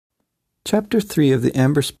Chapter 3 of The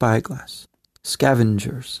Amber Spyglass,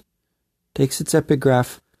 Scavengers, takes its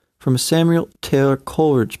epigraph from a Samuel Taylor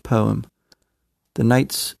Coleridge poem, The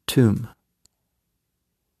Knight's Tomb.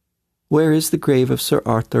 Where is the grave of Sir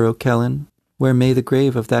Arthur O'Kellen? Where may the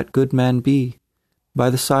grave of that good man be? By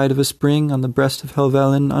the side of a spring, on the breast of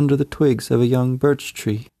Helvellyn, under the twigs of a young birch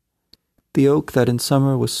tree. The oak that in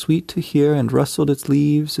summer was sweet to hear, and rustled its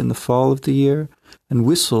leaves in the fall of the year, and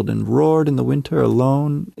whistled and roared in the winter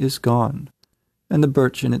alone, is gone, and the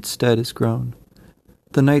birch in its stead is grown.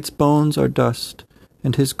 The knight's bones are dust,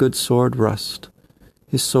 and his good sword rust.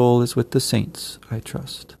 His soul is with the saints, I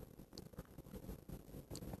trust.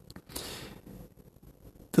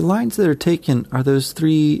 The lines that are taken are those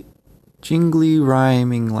three jingly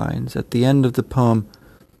rhyming lines at the end of the poem,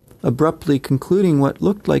 abruptly concluding what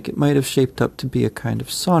looked like it might have shaped up to be a kind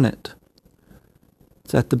of sonnet.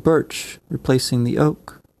 It's at the birch replacing the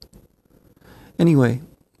oak. Anyway,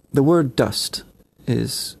 the word dust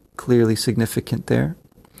is clearly significant there,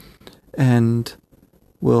 and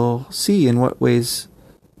we'll see in what ways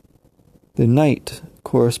the knight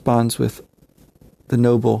corresponds with the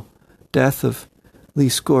noble death of Lee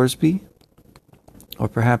Scoresby, or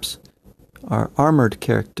perhaps our armored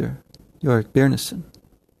character, Yorick Byrnison.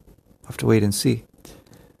 We'll have to wait and see.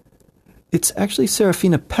 It's actually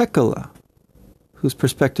Serafina Pekkala whose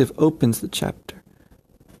perspective opens the chapter.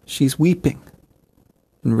 She's weeping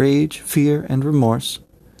in rage, fear, and remorse.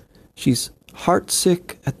 She's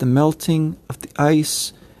heartsick at the melting of the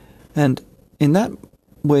ice, and in that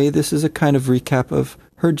way this is a kind of recap of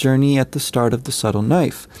her journey at the start of The Subtle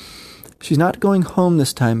Knife. She's not going home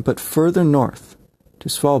this time, but further north, to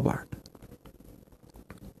Svalbard.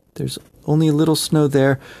 There's only a little snow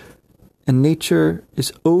there, and nature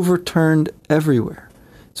is overturned everywhere.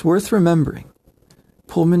 It's worth remembering.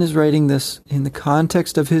 Pullman is writing this in the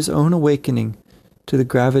context of his own awakening to the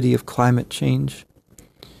gravity of climate change.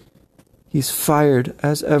 He's fired,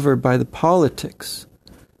 as ever, by the politics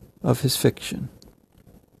of his fiction.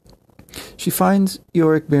 She finds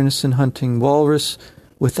Yorick Byrnison hunting walrus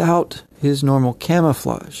without his normal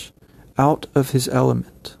camouflage, out of his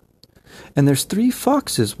element. And there's 3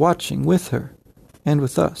 foxes watching with her and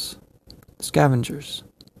with us, scavengers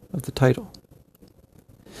of the title.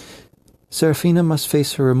 Serafina must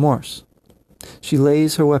face her remorse. She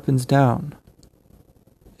lays her weapons down.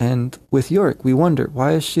 And with Yorick, we wonder,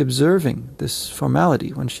 why is she observing this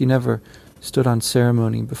formality when she never stood on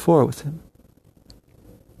ceremony before with him?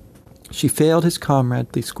 She failed his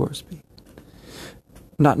comrade, Lee Scoresby,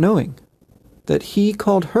 not knowing that he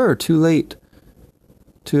called her too late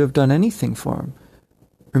to have done anything for him.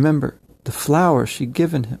 Remember, the flower she'd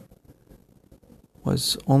given him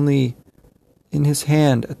was only in his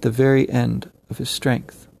hand at the very end of his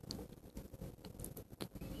strength.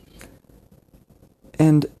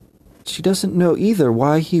 And she doesn't know either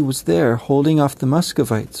why he was there holding off the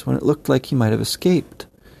Muscovites when it looked like he might have escaped.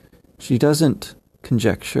 She doesn't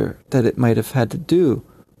conjecture that it might have had to do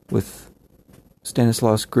with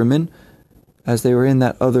Stanislaus Grimmin, as they were in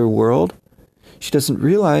that other world. She doesn't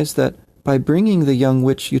realize that by bringing the young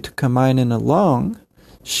witch Utukamainen along,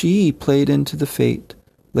 she played into the fate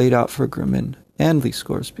laid out for Grimmin and Lee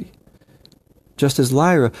Scoresby, just as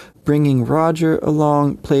Lyra, bringing Roger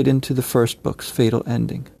along, played into the first book's fatal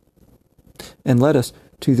ending, and led us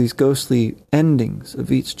to these ghostly endings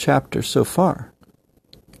of each chapter so far.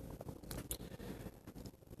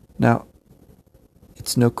 Now,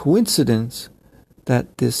 it's no coincidence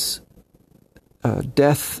that this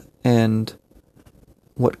death and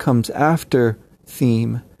what comes after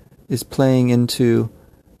theme is playing into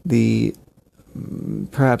the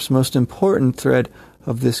perhaps most important thread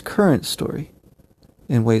of this current story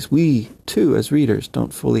in ways we, too, as readers,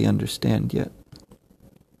 don't fully understand yet.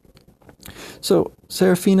 So,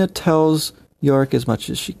 Serafina tells Yorick as much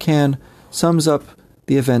as she can, sums up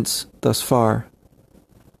the events thus far.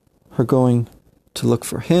 Her going to look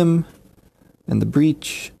for him, and the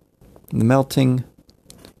breach, and the melting,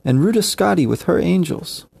 and Ruta Skadi with her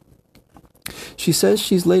angels. She says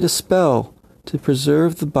she's laid a spell to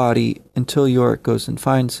preserve the body until Yorick goes and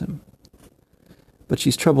finds him. But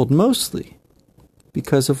she's troubled mostly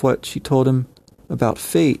because of what she told him about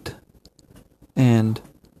fate and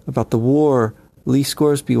about the war Lee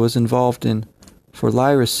Scoresby was involved in for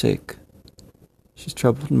Lyra's sake. She's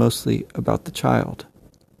troubled mostly about the child.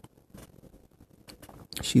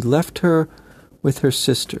 She left her with her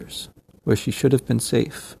sisters, where she should have been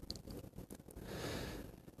safe.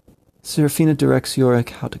 Serafina directs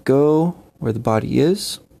Yorick how to go, where the body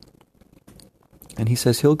is, and he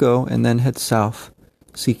says he'll go and then head south,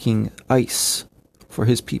 seeking ice for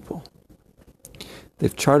his people.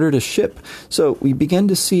 They've chartered a ship. So we begin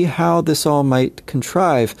to see how this all might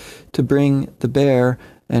contrive to bring the bear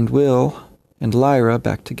and Will and Lyra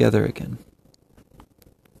back together again.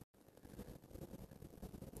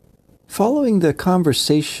 Following the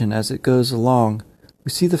conversation as it goes along, we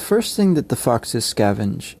see the first thing that the foxes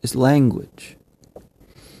scavenge is language.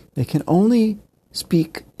 They can only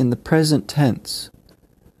speak in the present tense.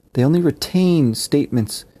 They only retain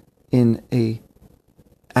statements in a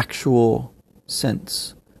actual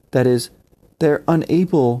sense. That is, they're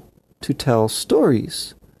unable to tell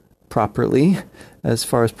stories properly. As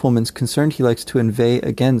far as Pullman's concerned, he likes to inveigh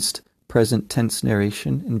against present tense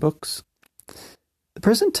narration in books. The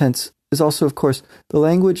present tense is also, of course, the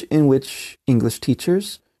language in which English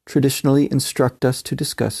teachers traditionally instruct us to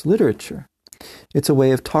discuss literature. It's a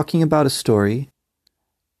way of talking about a story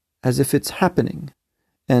as if it's happening,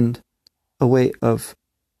 and a way of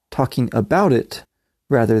talking about it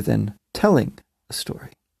rather than telling a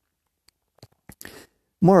story.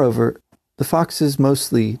 Moreover, the foxes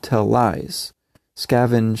mostly tell lies,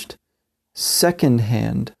 scavenged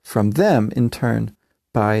second-hand from them, in turn,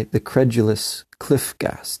 by the credulous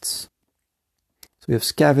Cliffgasts. So we have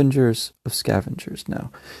scavengers of scavengers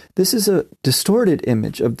now. This is a distorted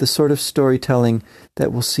image of the sort of storytelling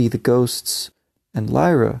that we'll see the ghosts and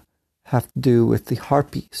Lyra have to do with the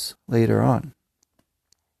harpies later on.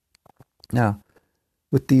 Now,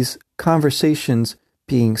 with these conversations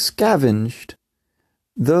being scavenged,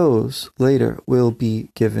 those later will be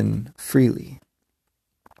given freely.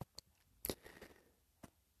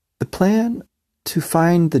 The plan to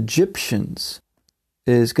find the Gyptians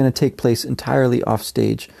is going to take place entirely off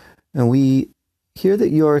stage, and we hear that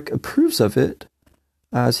Yorick approves of it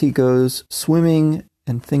as he goes swimming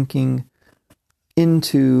and thinking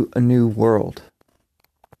into a new world.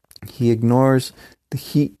 He ignores the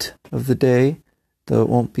heat of the day, though it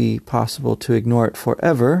won't be possible to ignore it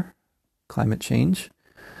forever, climate change.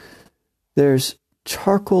 There's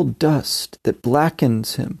charcoal dust that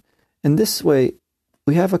blackens him, and this way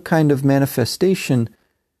we have a kind of manifestation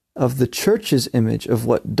of the church's image of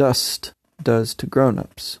what dust does to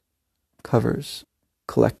grown-ups. Covers,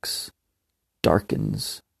 collects,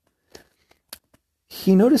 darkens.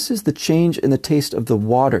 He notices the change in the taste of the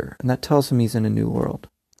water, and that tells him he's in a new world.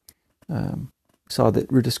 Saw that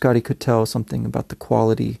Rudiscotti could tell something about the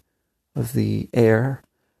quality of the air,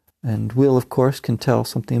 and Will, of course, can tell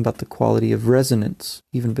something about the quality of resonance,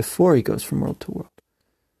 even before he goes from world to world.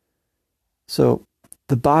 So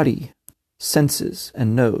the body senses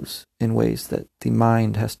and knows in ways that the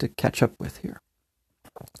mind has to catch up with here.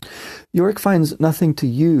 Yorick finds nothing to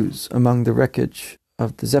use among the wreckage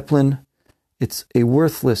of the Zeppelin. It's a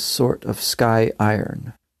worthless sort of sky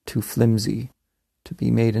iron, too flimsy to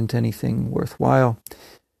be made into anything worthwhile.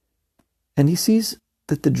 And he sees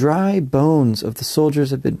that the dry bones of the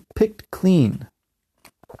soldiers have been picked clean.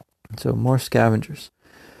 So more scavengers.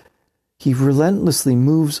 He relentlessly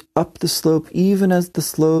moves up the slope even as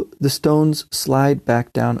the stones slide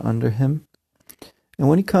back down under him. And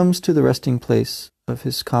when he comes to the resting place of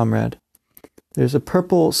his comrade, there's a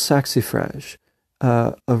purple saxifrage,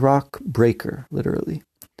 a rock breaker, literally,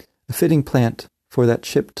 a fitting plant for that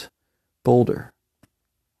chipped boulder.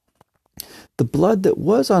 The blood that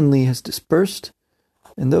was on Lee has dispersed,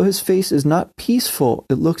 and though his face is not peaceful,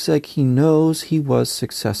 it looks like he knows he was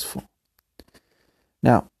successful.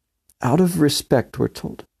 Now, out of respect, we're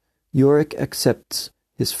told, Yorick accepts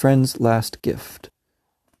his friend's last gift.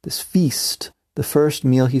 This feast, the first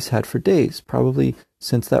meal he's had for days, probably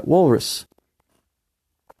since that walrus.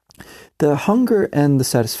 The hunger and the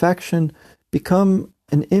satisfaction become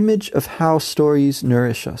an image of how stories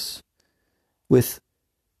nourish us, with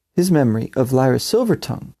his memory of Lyra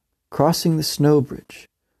Silvertongue crossing the snow bridge,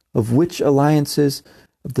 of witch alliances,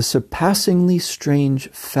 of the surpassingly strange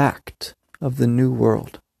fact of the new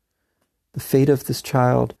world. The fate of this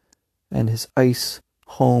child and his ice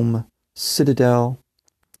home citadel,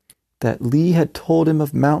 that Lee had told him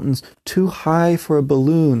of mountains too high for a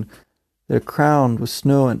balloon, that are crowned with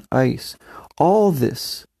snow and ice. All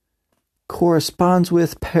this corresponds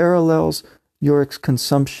with, parallels Yorick's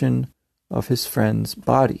consumption of his friend's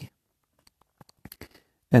body.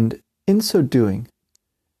 And in so doing,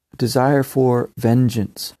 a desire for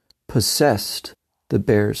vengeance possessed the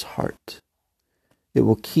bear's heart. It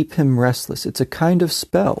will keep him restless. It's a kind of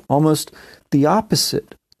spell, almost the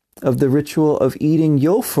opposite of the ritual of eating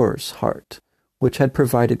Yofor's heart, which had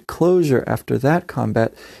provided closure after that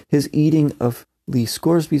combat. His eating of Lee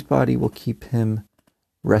Scoresby's body will keep him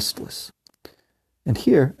restless. And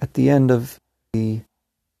here, at the end of the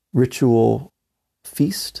ritual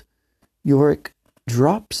feast, Yorick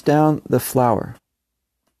drops down the flower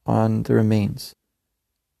on the remains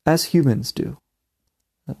as humans do,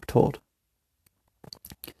 I'm told.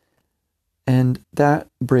 And that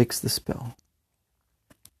breaks the spell.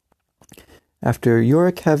 After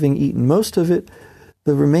Iorek having eaten most of it,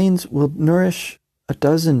 the remains will nourish a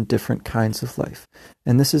dozen different kinds of life.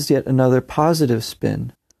 And this is yet another positive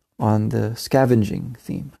spin on the scavenging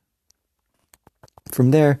theme.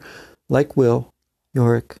 From there, like Will,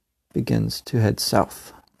 Iorek begins to head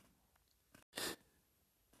south.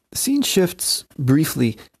 The scene shifts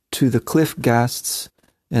briefly to the cliff ghasts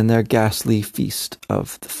and their ghastly feast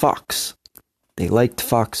of the fox. They liked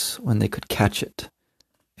fox when they could catch it,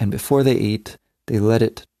 and before they ate, they let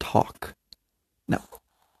it talk. Now,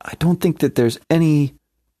 I don't think that there's any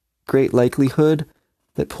great likelihood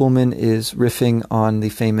that Pullman is riffing on the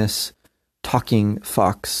famous talking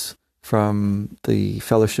fox from the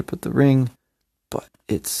Fellowship of the Ring, but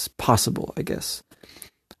it's possible, I guess.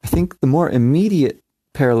 I think the more immediate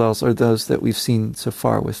parallels are those that we've seen so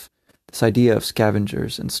far with this idea of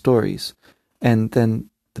scavengers and stories, and then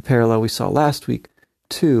the parallel we saw last week,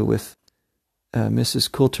 too, with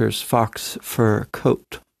Mrs. Coulter's fox fur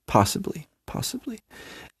coat, possibly.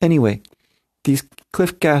 Anyway, these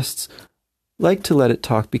cliff ghasts like to let it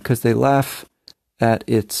talk because they laugh at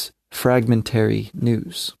its fragmentary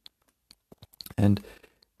news. And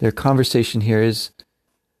their conversation here is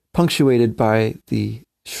punctuated by the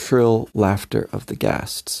shrill laughter of the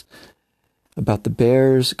ghasts. About the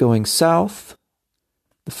bears going south,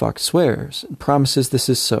 the fox swears and promises this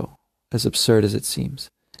is so, as absurd as it seems.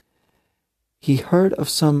 He heard of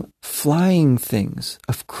some flying things,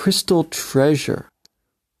 of crystal treasure,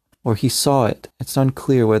 or he saw it. It's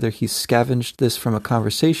unclear whether he scavenged this from a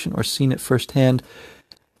conversation or seen it firsthand.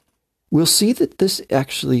 We'll see that this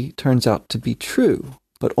actually turns out to be true,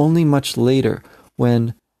 but only much later,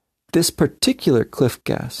 when this particular cliff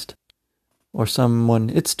ghast, or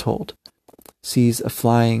someone it's told, sees a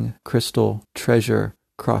flying crystal treasure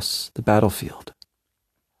cross the battlefield.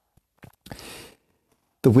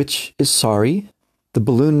 The witch is sorry, the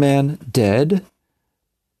balloon man dead.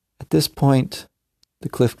 At this point, the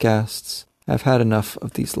cliff ghasts have had enough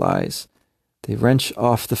of these lies. They wrench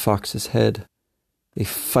off the fox's head. They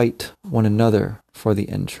fight one another for the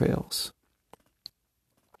entrails.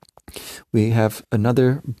 We have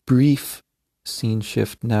another brief scene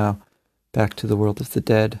shift now back to the world of the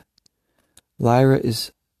dead. Lyra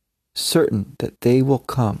is certain that they will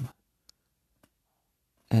come,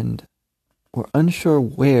 and we're unsure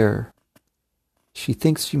where. She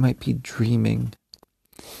thinks she might be dreaming.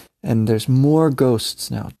 And there's more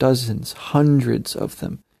ghosts now, dozens, hundreds of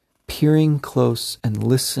them, peering close and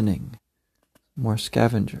listening. More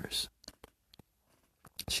scavengers.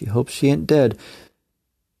 She hopes she ain't dead.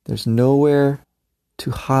 There's nowhere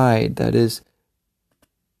to hide. That is,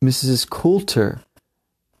 Mrs. Coulter.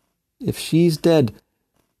 If she's dead,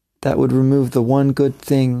 that would remove the one good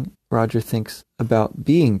thing Roger thinks about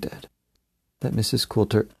being dead. That Mrs.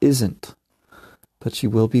 Coulter isn't. But she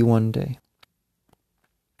will be one day.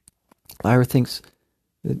 Lyra thinks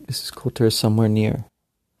that Mrs. Coulter is somewhere near.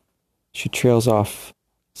 She trails off,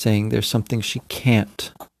 saying there's something she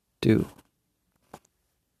can't do.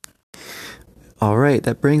 All right,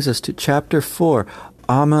 that brings us to Chapter 4,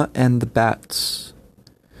 Amma and the Bats.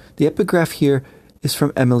 The epigraph here is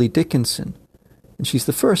from Emily Dickinson, and she's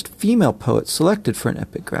the first female poet selected for an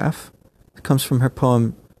epigraph. It comes from her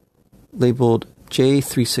poem labeled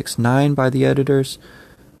J369 by the editors.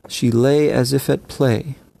 She lay as if at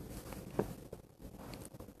play.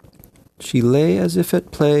 She lay as if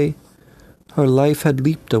at play. Her life had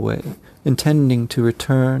leaped away, intending to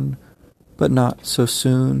return, but not so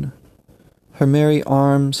soon. Her merry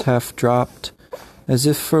arms half dropped, as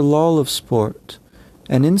if for lull of sport,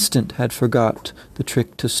 an instant had forgot the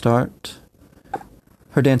trick to start.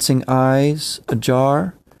 Her dancing eyes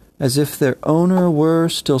ajar, as if their owner were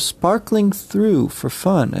still sparkling through for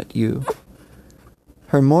fun at you.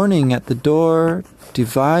 Her morning at the door,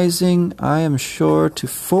 devising, I am sure, to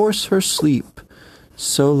force her sleep,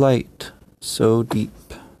 so light, so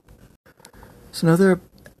deep. It's another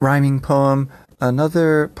rhyming poem,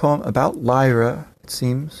 another poem about Lyra, it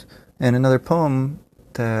seems, and another poem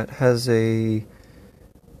that has a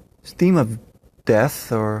theme of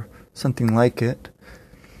death or something like it.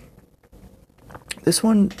 This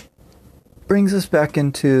one brings us back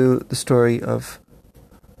into the story of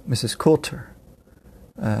Mrs. Coulter.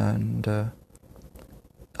 And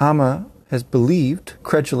Amma has believed,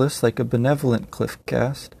 credulous like a benevolent cliff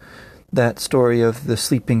ghast, that story of the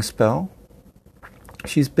sleeping spell.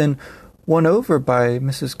 She's been won over by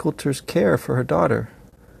Mrs. Coulter's care for her daughter.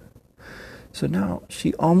 So now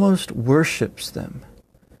she almost worships them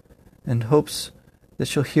and hopes that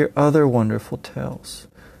she'll hear other wonderful tales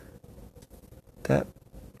that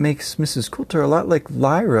makes Mrs. Coulter a lot like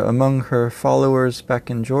Lyra among her followers back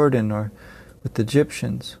in Jordan or with the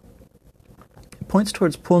Egyptians. It points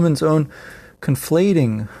towards Pullman's own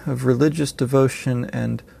conflating of religious devotion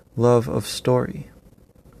and love of story.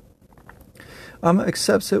 Amma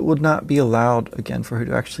accepts it would not be allowed again for her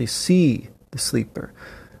to actually see the sleeper,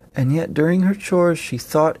 and yet during her chores she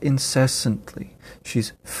thought incessantly.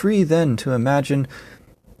 She's free then to imagine,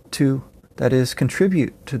 to, that is,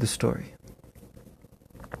 contribute to the story.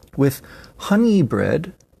 With honey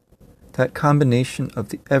bread, that combination of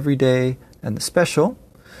the everyday and the special,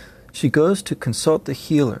 she goes to consult the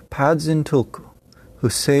healer, Padzin Tulku, who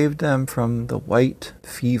saved them from the white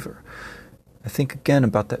fever. I think again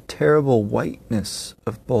about that terrible whiteness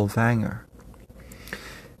of Bolvangar.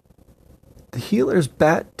 The healer's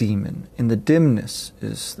bat demon in the dimness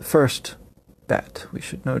is the first bat we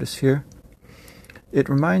should notice here. It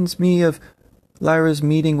reminds me of Lyra's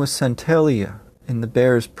meeting with Santelia in the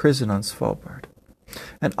bear's prison on Svalbard.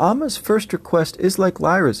 And Amma's first request is like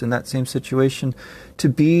Lyra's in that same situation, to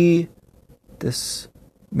be this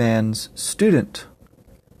man's student.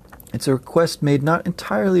 It's a request made not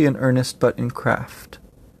entirely in earnest, but in craft.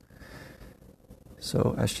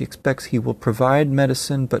 So, as she expects, he will provide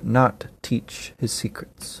medicine, but not teach his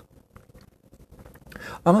secrets.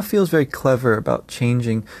 Amma feels very clever about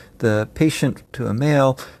changing the patient to a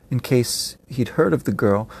male in case he'd heard of the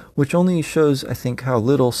girl, which only shows, I think, how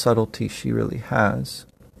little subtlety she really has.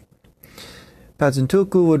 Padzin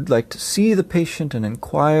Tulku would like to see the patient and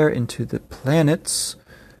inquire into the planets,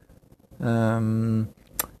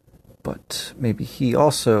 but maybe he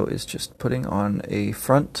also is just putting on a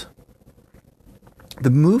front. The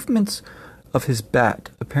movements of his bat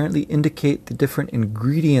apparently indicate the different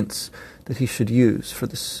ingredients that he should use for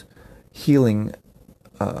this healing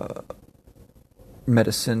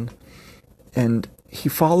medicine, and he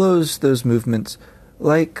follows those movements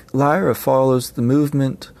like Lyra follows the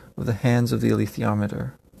movement of the hands of the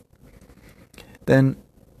alethiometer. Then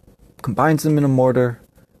combines them in a mortar,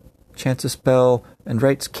 chants a spell, and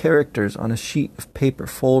writes characters on a sheet of paper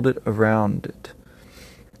folded around it.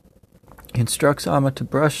 He instructs Amma to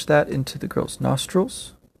brush that into the girl's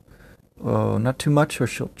nostrils. Oh, not too much or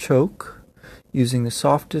she'll choke, using the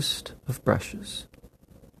softest of brushes.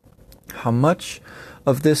 How much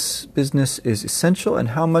of this business is essential and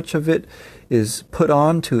how much of it is put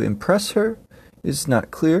on to impress her is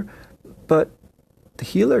not clear, but the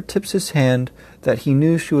healer tips his hand that he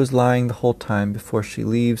knew she was lying the whole time before she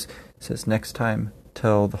leaves. Says next time,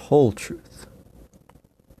 tell the whole truth.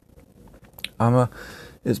 Amma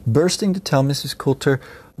is bursting to tell Mrs. Coulter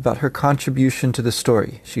about her contribution to the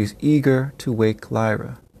story. She is eager to wake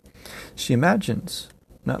Lyra. She imagines,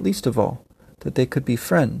 not least of all, that they could be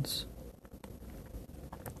friends.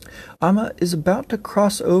 Amma is about to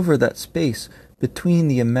cross over that space between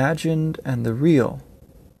the imagined and the real.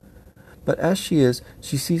 But as she is,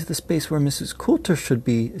 she sees the space where Mrs. Coulter should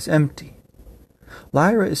be is empty.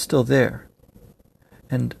 Lyra is still there,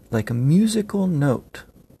 and like a musical note,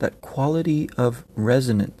 that quality of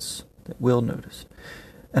resonance that Will noticed,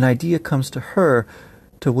 an idea comes to her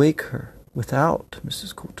to wake her without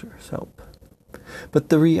Mrs. Coulter's help. But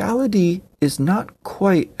the reality is not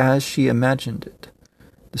quite as she imagined it.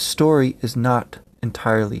 The story is not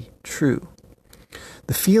entirely true.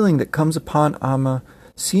 The feeling that comes upon Amma,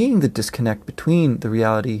 seeing the disconnect between the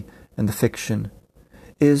reality and the fiction,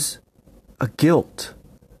 is a guilt,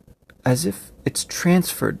 as if it's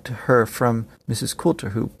transferred to her from Mrs. Coulter,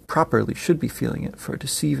 who properly should be feeling it for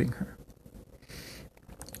deceiving her.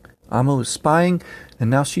 Amma was spying, and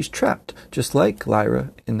now she's trapped, just like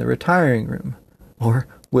Lyra in the retiring room, or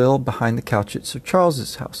Will behind the couch at Sir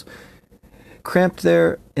Charles's house. Cramped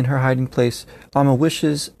there in her hiding place, Amma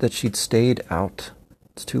wishes that she'd stayed out.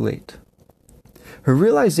 It's too late. Her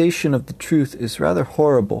realization of the truth is rather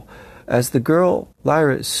horrible. As the girl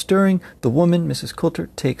Lyra is stirring, the woman, Mrs. Coulter,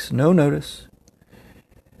 takes no notice.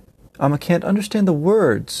 Amma can't understand the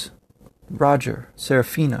words. Roger,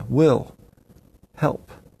 Seraphina, Will,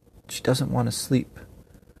 help. She doesn't want to sleep.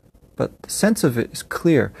 But the sense of it is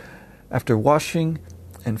clear. After washing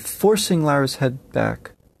and forcing Lyra's head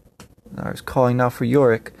back, Lyra's calling now for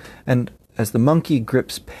Yorick, and as the monkey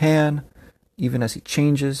grips Pan, even as he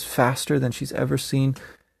changes faster than she's ever seen,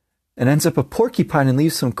 and ends up a porcupine and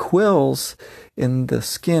leaves some quills in the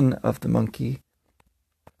skin of the monkey,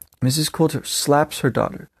 Mrs. Coulter slaps her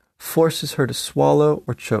daughter, forces her to swallow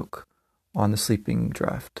or choke on the sleeping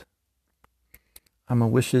draught. Amma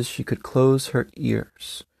wishes she could close her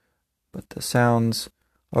ears, but the sounds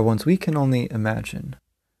are ones we can only imagine.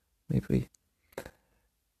 Maybe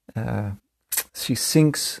she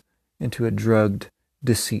sinks into a drugged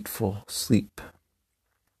deceitful sleep.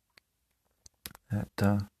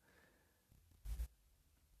 That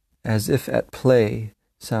as if at play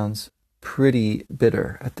sounds pretty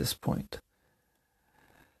bitter at this point.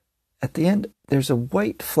 At the end, there's a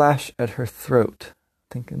white flash at her throat.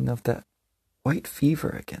 Thinking of that white fever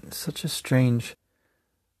again. Such a strange,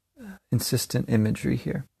 insistent imagery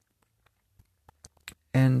here.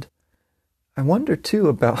 And I wonder too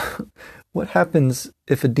about what happens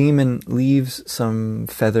if a demon leaves some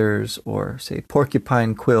feathers or, say,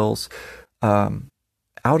 porcupine quills out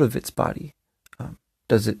of its body.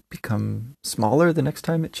 Does it become smaller the next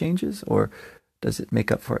time it changes, or does it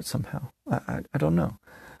make up for it somehow? I don't know.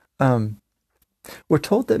 We're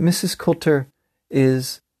told that Mrs. Coulter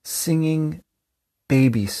is singing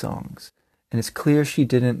baby songs, and it's clear she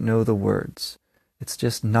didn't know the words. It's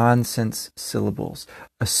just nonsense syllables,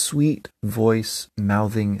 a sweet voice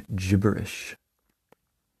mouthing gibberish.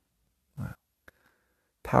 Wow.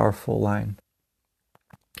 Powerful line.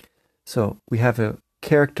 So we have a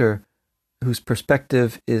character whose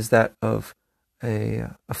perspective is that of a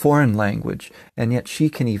foreign language, and yet she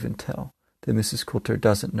can even tell that Mrs. Coulter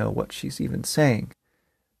doesn't know what she's even saying.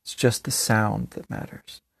 It's just the sound that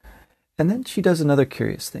matters. And then she does another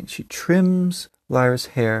curious thing. She trims Lyra's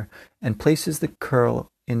hair and places the curl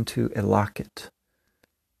into a locket.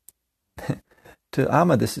 To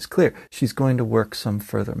Amma, this is clear. She's going to work some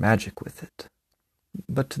further magic with it.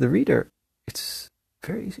 But to the reader, it's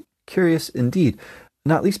very curious indeed,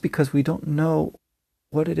 not least because we don't know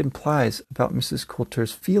what it implies about Mrs.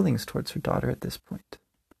 Coulter's feelings towards her daughter at this point.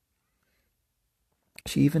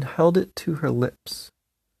 She even held it to her lips.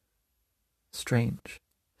 Strange.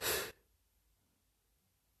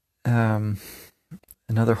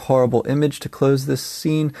 Another horrible image to close this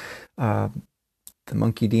scene. The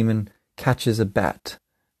monkey demon catches a bat.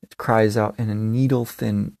 It cries out in a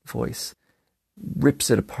needle-thin voice, rips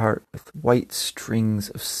it apart with white strings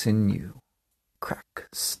of sinew. Crack,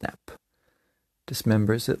 snap,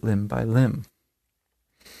 dismembers it limb by limb.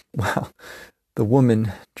 Wow, the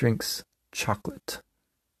woman drinks chocolate,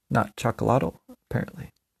 not chocolate,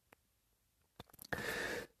 apparently.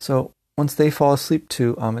 So once they fall asleep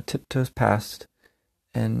too, Amma tiptoes past,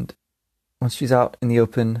 and once she's out in the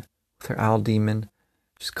open with her owl demon,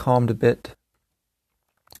 she's calmed a bit.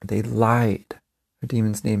 They lied. Her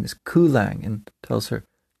demon's name is Kulang, and tells her,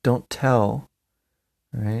 don't tell,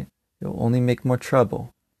 right? It'll only make more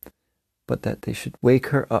trouble, but that they should wake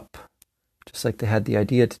her up, just like they had the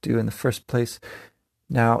idea to do in the first place.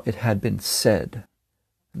 Now it had been said,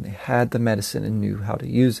 and they had the medicine and knew how to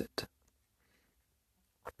use it.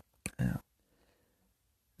 Now,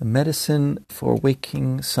 the medicine for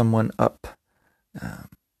waking someone up,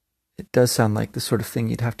 it does sound like the sort of thing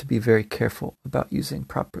you'd have to be very careful about using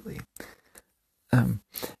properly.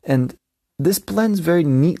 And this blends very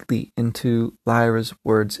neatly into Lyra's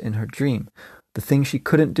words in her dream. The thing she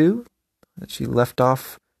couldn't do, that she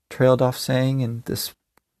trailed off saying in this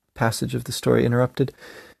passage of the story interrupted,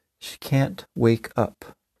 she can't wake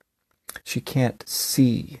up. She can't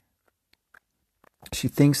see. She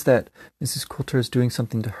thinks that Mrs. Coulter is doing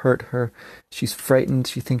something to hurt her. She's frightened.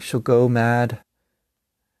 She thinks she'll go mad.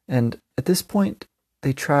 And at this point,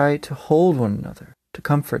 they try to hold one another, to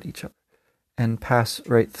comfort each other, and pass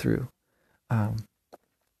right through.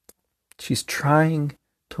 She's trying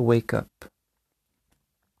to wake up.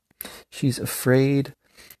 She's afraid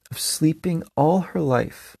of sleeping all her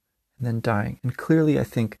life and then dying. And clearly, I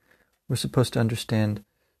think we're supposed to understand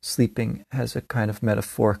sleeping has a kind of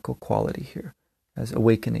metaphorical quality here, as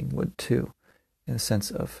awakening would too, in the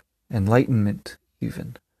sense of enlightenment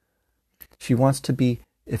even. She wants to be,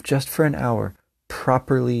 if just for an hour,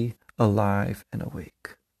 properly alive and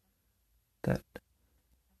awake. That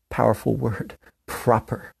powerful word,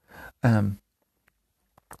 proper.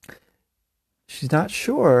 She's not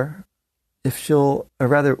sure if she'll, or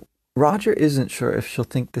rather, Roger isn't sure if she'll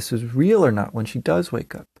think this is real or not when she does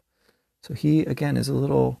wake up. So he, again, is a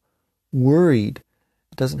little worried,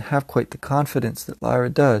 doesn't have quite the confidence that Lyra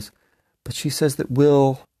does, but she says that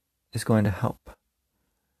Will is going to help.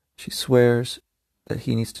 She swears that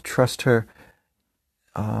he needs to trust her.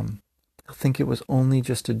 He'll think it was only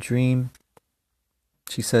just a dream.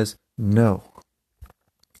 She says, no.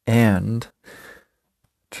 And,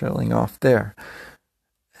 trailing off there,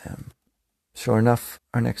 sure enough,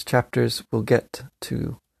 our next chapters will get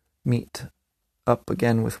to meet up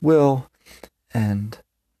again with Will, and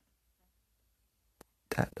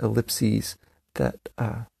that ellipses that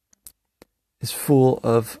is full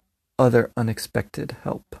of other unexpected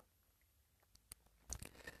help.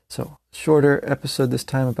 So, shorter episode this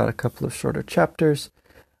time, about a couple of shorter chapters.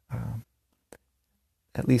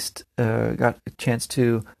 at least got a chance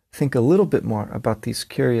to think a little bit more about these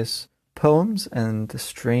curious poems and the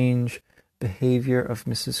strange behavior of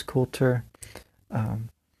Mrs. Coulter. I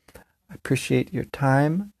appreciate your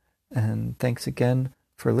time, and thanks again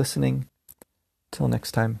for listening. Till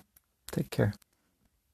next time, take care.